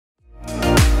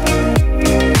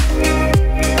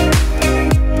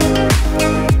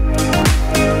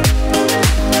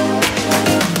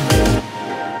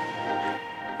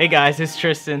Hey guys, it's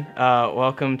Tristan.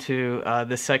 Welcome to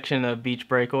this section of Beach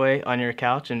Breakaway on your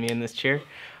couch and me in this chair.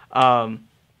 I'm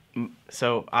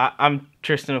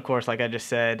Tristan, of course, like I just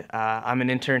said. I'm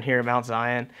an intern here at Mount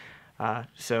Zion.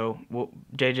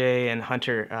 JJ and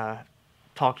Hunter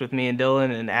talked with me and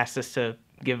Dylan and asked us to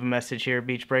give a message here at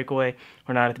Beach Breakaway.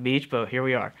 We're not at the beach, but here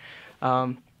we are.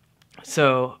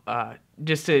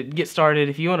 Just to get started,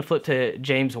 if you want to flip to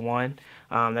James 1,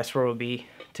 that's where we'll be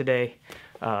today.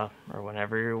 Or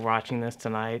whenever you're watching this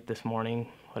tonight, this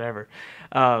morning, whatever.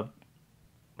 But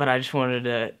I just wanted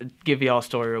to give you all a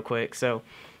story real quick. So,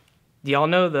 do y'all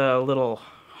know the little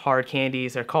hard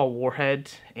candies? They're called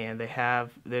Warheads, and they're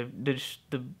just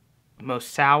the most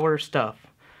sour stuff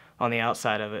on the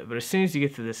outside of it. But as soon as you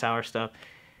get to the sour stuff,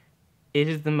 it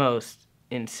is the most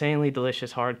insanely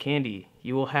delicious hard candy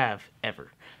you will have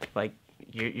ever. Like,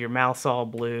 your mouth's all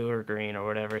blue or green or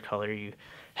whatever color you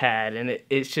had, and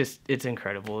it's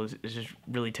incredible. It just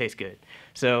really tastes good.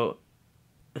 So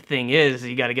the thing is,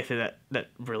 you got to get through that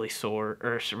really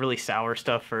really sour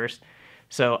stuff first.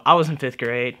 So I was in 5th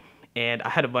grade, and I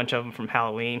had a bunch of them from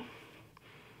Halloween,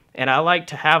 and I like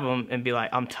to have them and be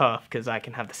like, I'm tough because I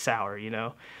can have the sour, you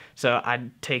know. So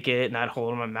I'd take it and I'd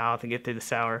hold it in my mouth and get through the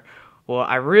sour. Well,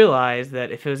 I realized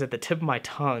that if it was at the tip of my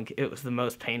tongue, it was the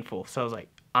most painful. So I was like,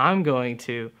 I'm going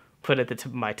to put it at the tip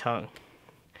of my tongue.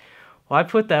 Well, I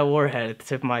put that Warhead at the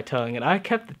tip of my tongue, and I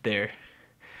kept it there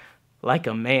like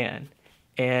a man.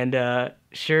 And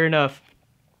sure enough,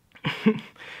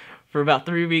 for about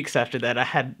 3 weeks after that, I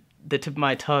had the tip of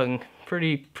my tongue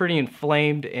pretty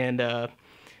inflamed, and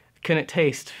couldn't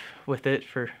taste with it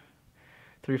for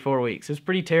 3-4 weeks. It was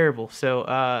pretty terrible. So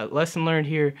lesson learned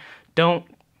here: don't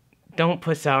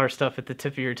put sour stuff at the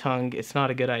tip of your tongue. It's not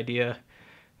a good idea.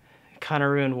 It kind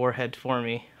of ruined Warheads for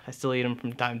me. I still eat them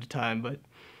from time to time, but.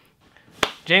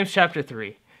 James chapter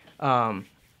 3.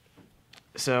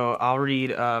 So I'll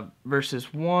read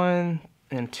verses 1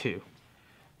 and 2.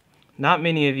 Not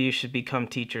many of you should become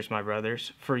teachers, my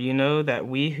brothers, for you know that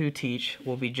we who teach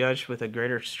will be judged with a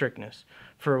greater strictness.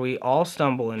 For we all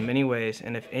stumble in many ways,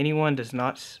 and if anyone does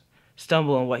not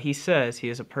stumble in what he says, he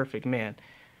is a perfect man,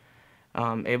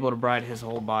 able to bridle his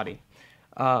whole body.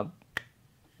 So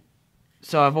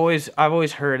I've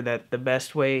always heard that the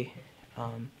best way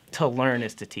to learn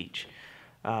is to teach.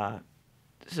 I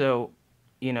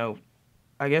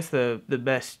guess the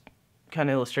best kind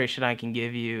of illustration I can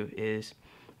give you is,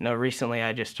 recently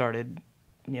I just started,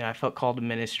 I felt called to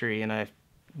ministry, and I've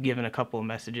given a couple of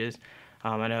messages.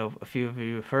 I know a few of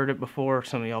you have heard it before.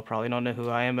 Some of y'all probably don't know who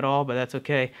I am at all, but that's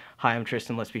okay. Hi, I'm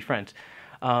Tristan. Let's be friends.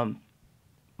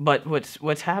 But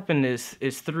what's happened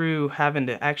is through having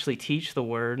to actually teach the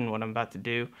word and what I'm about to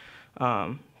do,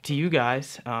 to you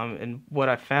guys, and what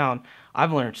I've found,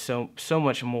 I've learned so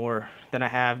much more than I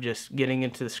have just getting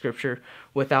into the scripture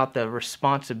without the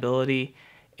responsibility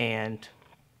and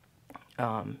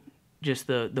just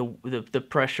the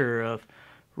pressure of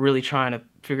really trying to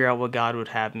figure out what God would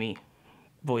have me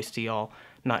voice to y'all,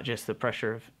 not just the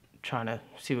pressure of trying to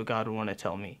see what God would want to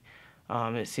tell me.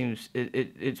 It seems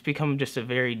it's become just a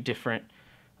very different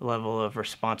level of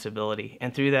responsibility,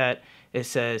 and through that it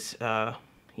says,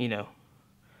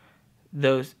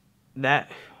 that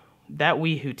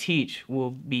we who teach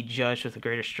will be judged with a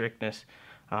greater strictness.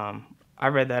 I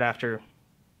read that after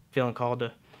feeling called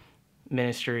to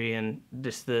ministry, and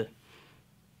just that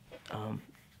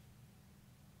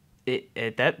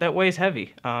weighs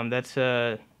heavy.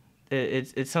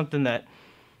 It's something that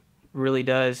really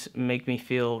does make me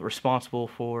feel responsible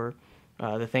for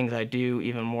the things I do,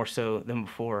 even more so than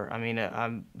before. I mean,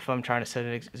 if I'm trying to set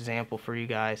an example for you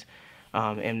guys,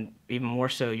 and even more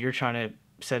so, you're trying to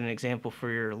set an example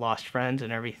for your lost friends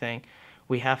and everything,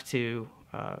 we have to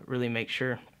really make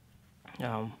sure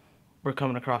we're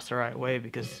coming across the right way,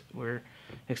 because we're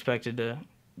expected to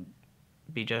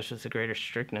be judged with a greater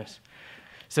strictness.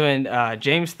 So in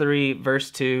James 3,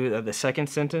 verse 2, the second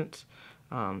sentence,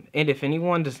 and if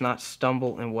anyone does not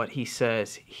stumble in what he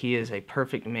says, he is a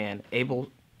perfect man, able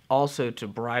also to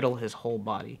bridle his whole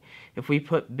body. If we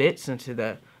put bits into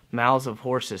the mouths of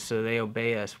horses so they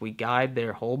obey us, we guide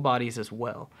their whole bodies as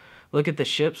well. Look at the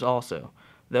ships also.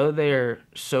 Though they are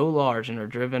so large and are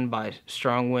driven by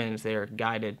strong winds, they are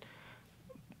guided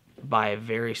by a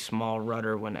very small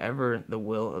rudder whenever the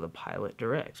will of the pilot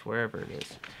directs, wherever it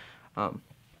is.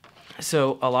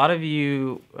 So a lot of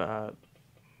you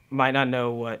might not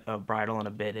know what a bridle and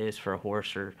a bit is for a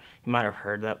horse, or you might have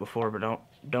heard that before, but don't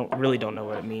know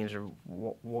what it means or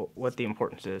what the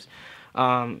importance is.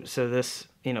 So this,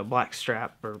 black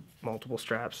strap or multiple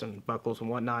straps and buckles and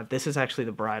whatnot, this is actually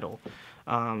the bridle.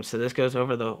 So this goes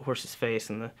over the horse's face,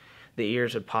 and the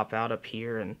ears would pop out up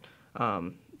here, and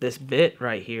This bit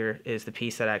right here is the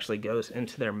piece that actually goes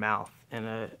into their mouth,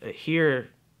 and here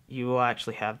you will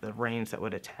actually have the reins that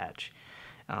would attach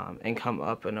and come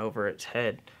up and over its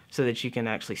head, so that you can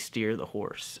actually steer the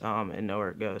horse and know where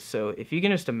it goes. So if you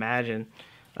can just imagine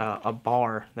a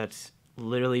bar that's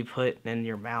literally put in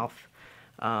your mouth,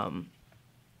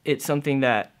 it's something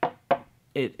that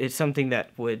it's something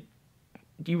that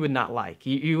you would not like.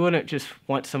 You wouldn't just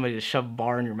want somebody to shove a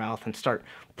bar in your mouth and start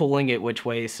pulling it which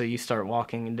way, so you start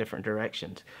walking in different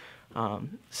directions.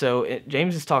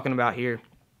 James is talking about here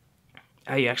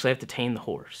how you actually have to tame the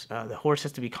horse. The horse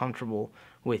has to be comfortable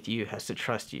with you, has to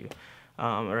trust you,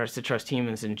 or has to trust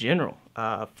humans in general,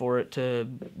 for it to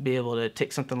be able to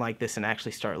take something like this and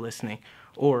actually start listening,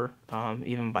 or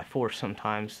even by force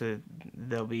sometimes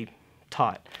they'll be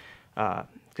taught,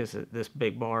 because this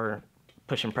big bar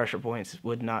pushing pressure points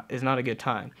is not a good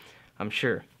time, I'm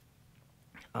sure.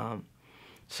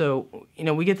 So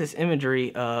we get this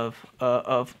imagery of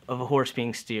a horse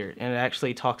being steered, and it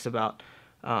actually talks about,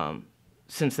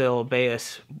 since they'll obey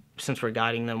us, since we're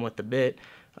guiding them with the bit,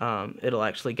 it'll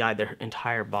actually guide their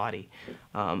entire body.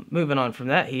 Moving on from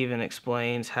that, he even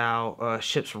explains how a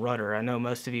ship's rudder. I know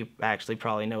most of you actually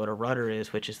probably know what a rudder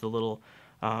is, which is the little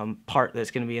part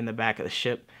that's going to be in the back of the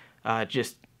ship.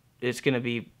 It's going to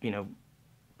be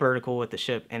vertical with the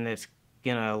ship, and it's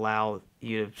going to allow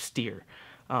you to steer.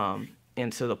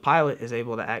 And so the pilot is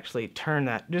able to actually turn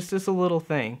that, just this a little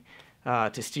thing,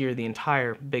 to steer the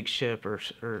entire big ship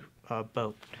or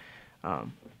boat.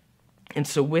 And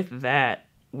so with that,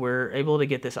 we're able to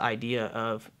get this idea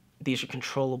of these are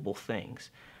controllable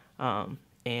things.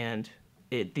 And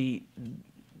the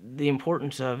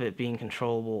importance of it being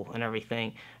controllable and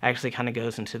everything actually kind of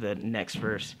goes into the next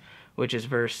verse, which is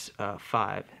verse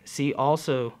 5. See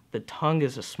also, the tongue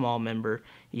is a small member,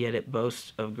 yet it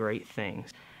boasts of great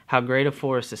things. How great a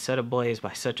forest is set ablaze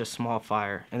by such a small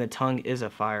fire, and the tongue is a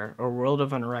fire, a world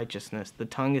of unrighteousness. The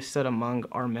tongue is set among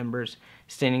our members,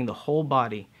 staining the whole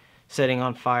body, setting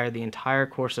on fire the entire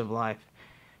course of life,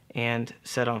 and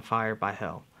set on fire by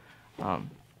hell.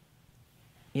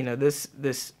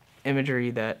 This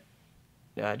imagery that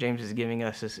James is giving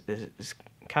us is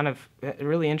kind of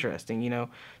really interesting.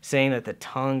 Saying that the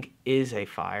tongue is a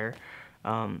fire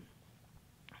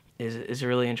is a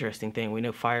really interesting thing. We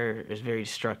know fire is very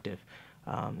destructive.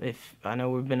 If I know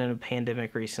we've been in a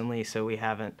pandemic recently, so we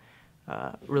haven't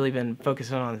really been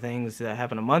focusing on things that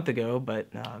happened a month ago,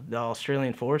 but the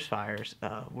Australian forest fires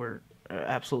were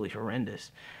absolutely horrendous,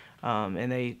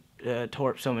 and they tore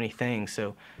up so many things.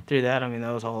 So through that,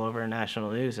 that was all over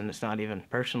national news, and it's not even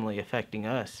personally affecting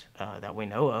us that we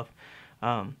know of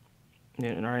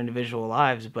in our individual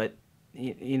lives. But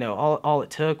all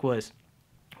it took was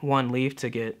one leaf to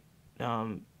get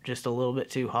just a little bit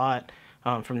too hot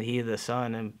from the heat of the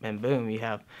sun, and boom, you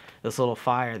have this little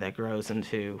fire that grows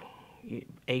into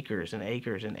acres and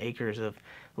acres and acres of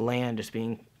land just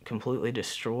being completely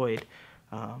destroyed.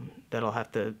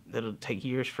 That'll take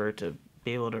years for it to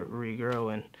be able to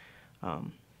regrow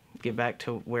and get back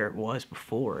to where it was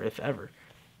before, if ever.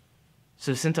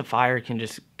 So since a fire can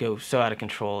just go so out of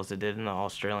control as it did in the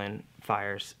Australian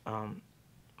fires,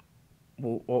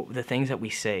 the things that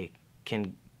we say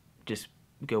can just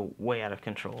go way out of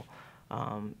control.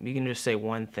 You can just say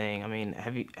one thing.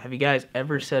 Have you guys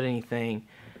ever said anything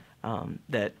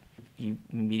that you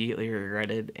immediately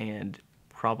regretted and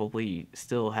probably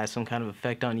still has some kind of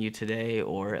effect on you today,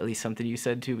 or at least something you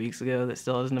said 2 weeks ago that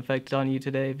still has an effect on you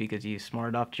today because you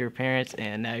smarted off to your parents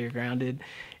and now you're grounded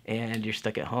and you're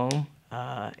stuck at home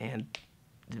and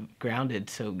grounded,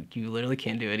 so you literally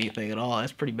can't do anything at all?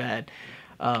 That's pretty bad.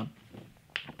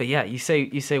 But yeah, you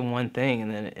say one thing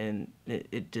and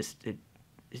it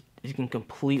can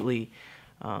completely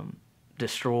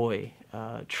destroy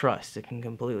trust. It can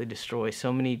completely destroy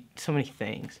so many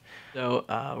things. So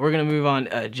we're gonna move on.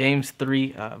 James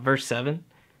 3 verse 7.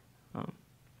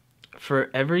 For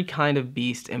every kind of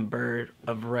beast and bird,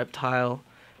 of reptile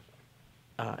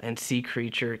and sea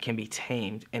creature can be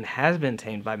tamed and has been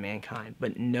tamed by mankind,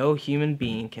 but no human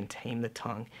being can tame the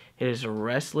tongue. It is a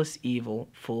restless evil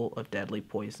full of deadly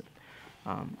poison.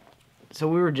 So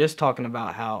we were just talking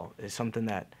about how it's something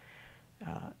that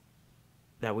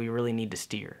we really need to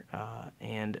steer,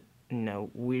 and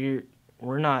we're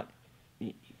not,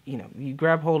 you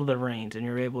grab hold of the reins and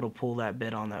you're able to pull that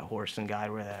bit on that horse and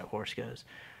guide where that horse goes.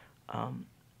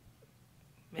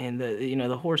 And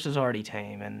the horse is already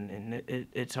tame, and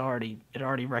it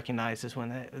already recognizes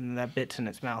when that bit's in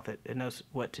its mouth, it knows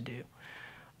what to do.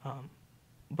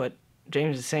 But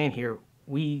James is saying here,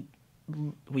 we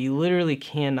literally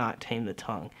cannot tame the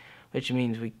tongue, which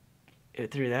means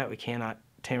through that we cannot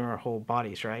tame our whole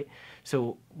bodies, right?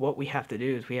 So what we have to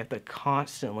do is we have to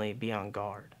constantly be on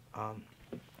guard.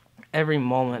 Every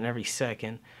moment and every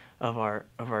second of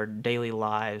our daily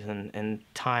lives and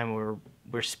time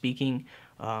we're speaking,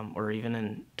 or even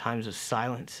in times of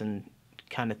silence and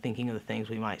kind of thinking of the things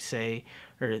we might say,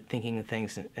 or thinking of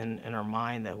things in our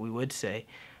mind that we would say.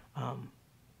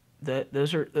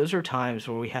 Those are times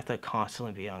where we have to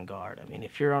constantly be on guard. I mean,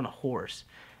 if you're on a horse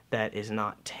that is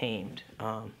not tamed,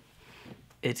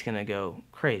 it's gonna go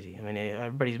crazy. I mean,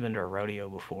 everybody's been to a rodeo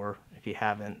before. If you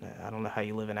haven't, I don't know how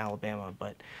you live in Alabama,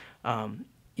 but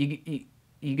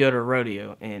you go to a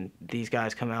rodeo and these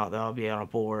guys come out. They'll be on a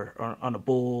boar or on a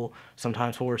bull,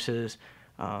 sometimes horses.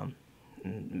 I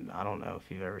don't know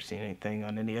if you've ever seen anything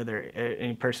on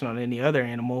any person on any other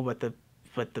animal, but the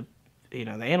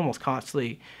the animal's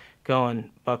constantly going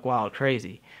buck wild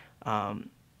crazy.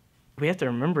 We have to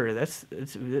remember it's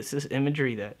this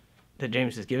imagery that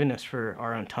James has given us for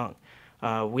our own tongue.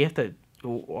 We have to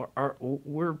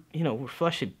we're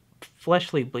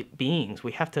fleshly beings.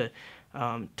 We have to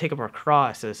take up our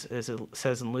cross, as it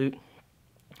says in Luke,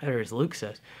 or as Luke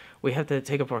says. We have to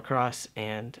take up our cross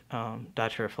and die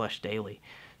to our flesh daily.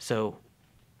 So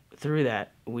through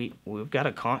that, we've got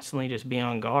to constantly just be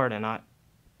on guard and not,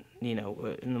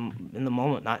 in the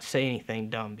moment, not say anything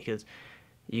dumb, because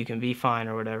you can be fine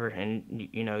or whatever, and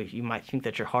you might think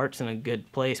that your heart's in a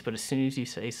good place, but as soon as you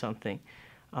say something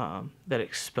that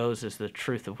exposes the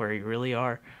truth of where you really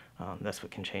are, that's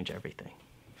what can change everything.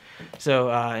 So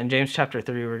in James chapter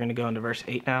 3, we're going to go into verse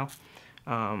 8 now.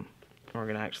 We're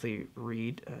going to actually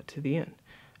read to the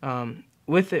end.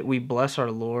 With it we bless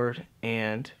our Lord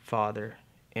and Father,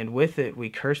 and with it we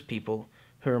curse people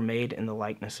who are made in the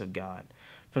likeness of God.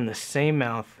 From the same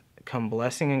mouth come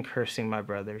blessing and cursing, my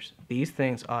brothers. These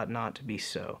things ought not to be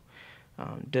so.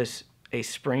 Does a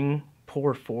spring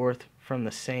pour forth from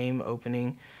the same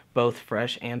opening both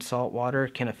fresh and salt water?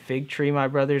 Can a fig tree, my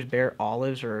brothers, bear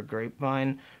olives, or a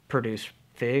grapevine produce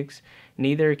figs?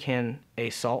 Neither can a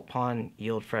salt pond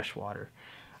yield fresh water.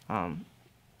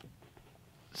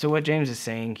 So what James is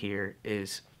saying here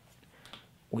is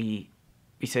we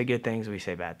say good things, we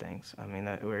say bad things. I mean,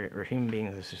 we're human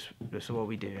beings. This is what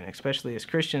we do, and especially as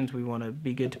Christians, we want to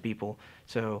be good to people.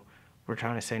 So we're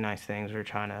trying to say nice things. We're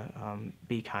trying to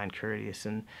be kind, courteous,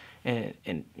 and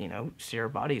see our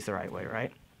bodies the right way,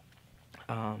 right?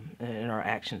 And our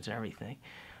actions and everything.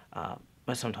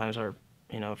 But sometimes our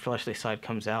fleshly side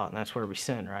comes out, and that's where we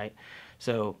sin, right?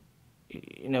 So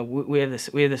we have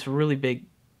this really big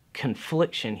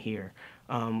confliction here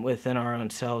within our own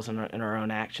selves and our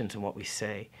own actions and what we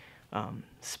say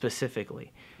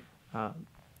specifically.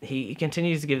 He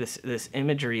continues to give this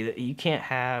imagery that you can't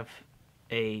have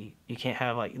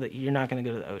like, you're not going to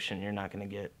go to the ocean. You're not going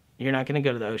to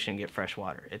go to the ocean and get fresh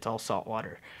water. It's all salt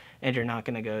water, and you're not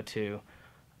going to go to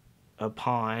a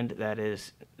pond that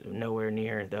is nowhere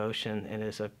near the ocean and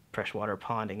is a freshwater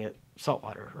pond and get salt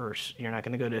water, or you're not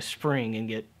going to go to a spring and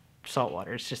get salt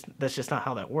water. That's just not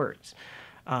how that works.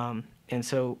 And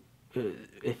so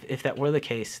if that were the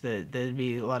case, there'd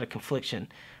be a lot of confliction.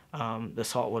 The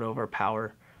salt would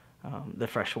overpower the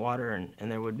fresh water,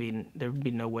 and there would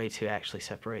be no way to actually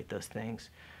separate those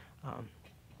things.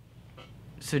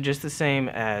 So just the same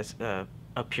as a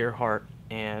pure heart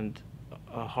and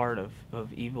a heart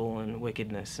of evil and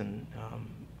wickedness and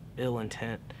ill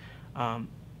intent,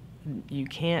 you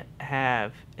can't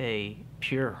have a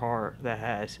pure heart that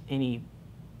has any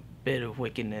bit of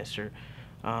wickedness or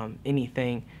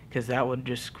anything, because that would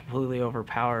just completely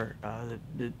overpower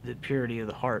the purity of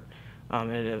the heart in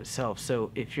and of itself.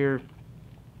 So if your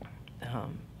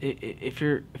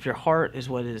heart is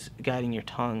what is guiding your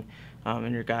tongue,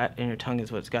 and your tongue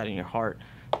is what's guiding your heart,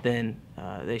 then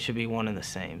they should be one and the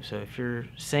same. So if you're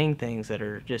saying things that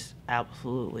are just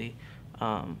absolutely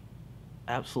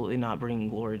not bringing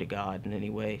glory to God in any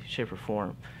way, shape, or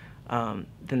form,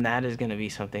 then that is going to be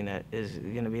something that is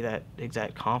going to be that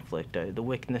exact conflict. The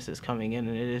wickedness is coming in,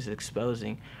 and it is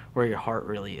exposing where your heart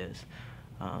really is.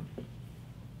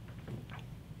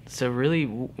 So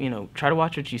really, try to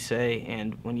watch what you say,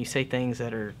 and when you say things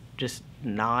that are just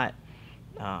not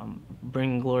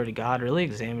bringing glory to God, really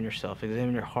examine yourself,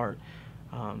 examine your heart,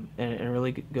 and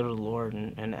really go to the Lord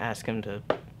and ask Him to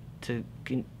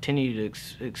continue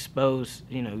to expose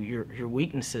your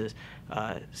weaknesses,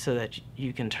 so that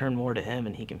you can turn more to Him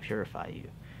and He can purify you.